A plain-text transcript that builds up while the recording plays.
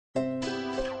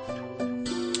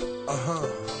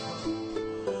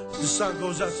This song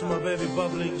goes out to my baby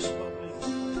bubblies.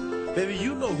 Baby,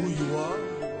 you know who you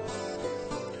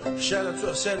are. Shout out to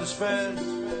our Sanders fans,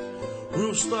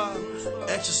 Real Star,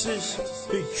 Exorcist,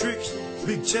 Big Tricks,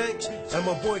 Big Tanks, and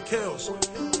my boy Kels.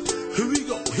 Here we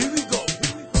go, here we go.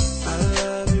 I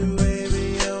love you,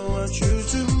 baby, I want you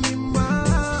to be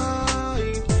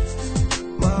mine.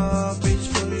 My heart beats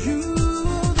for you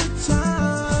all the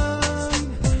time.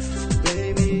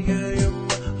 Baby girl, you're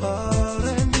my heart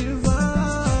and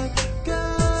divine.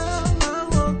 Girl, I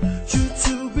want you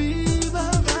to be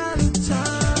my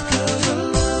Valentine. 'Cause the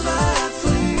love I have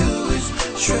for you is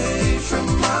straight from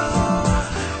my heart,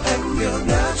 and you're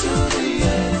not to the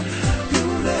end.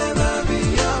 You'll never be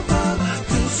apart.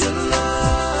 'Cause the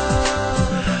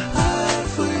love I have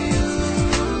for you,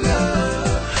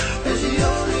 girl, is the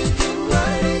only thing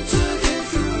I need to get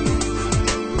through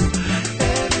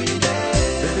every day.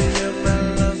 Baby, my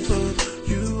love for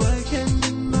you I can't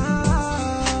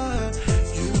deny.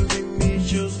 You give me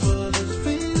chills for this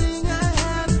feeling I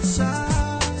have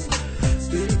inside.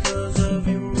 Because of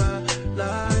you, my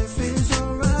life is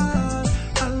alright.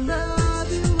 I love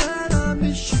you and I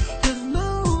miss you. There's no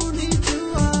need to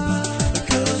hide.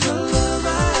 Because the love I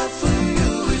have for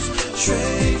you is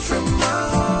straight from my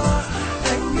heart,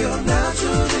 and you're not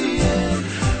to the end.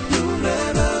 You'll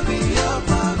never be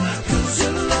apart. 'Cause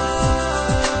the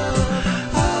love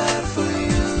I have for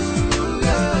you,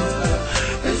 girl,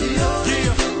 is the only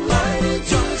thing I need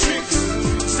to get through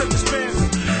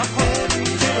every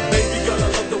day. Baby girl, I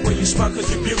love the way you smile, 'cause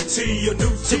you're beauty. You're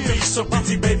new to me, so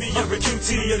pretty, baby, you're a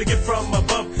cutie. You're a gift from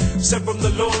above, sent from the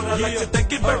Lord. I'd like to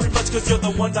thank you very much, 'cause you're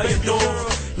the one I adore.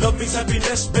 Love means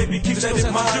happiness, baby, keep that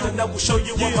in mind. And I will show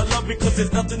you all my love, because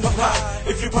there's nothing to hide.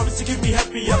 If you promise to keep me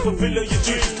happy, I fulfill all your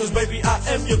dreams. 'Cause baby, I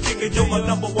am your king and you're my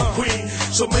 #1 queen.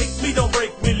 So make me, don't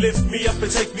break me, lift me up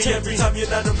and take me every time you're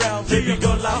not around. Baby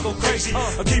girl, I go crazy,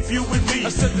 I'll keep you with me.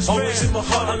 Always in my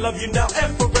heart, I love you now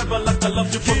and forever, like I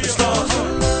loved you from the start. The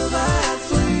love I have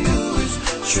for you is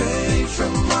straight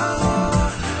from my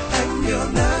heart, and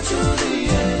you're not to the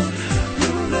end.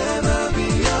 You'll never be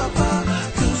apart.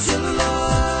 'Cause the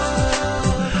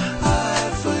love I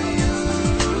have for you,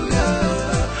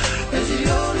 girl, is the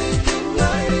only thing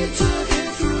I need to get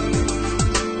through.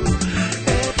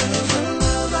 And 'cause the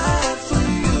love I have for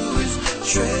you is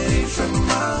straight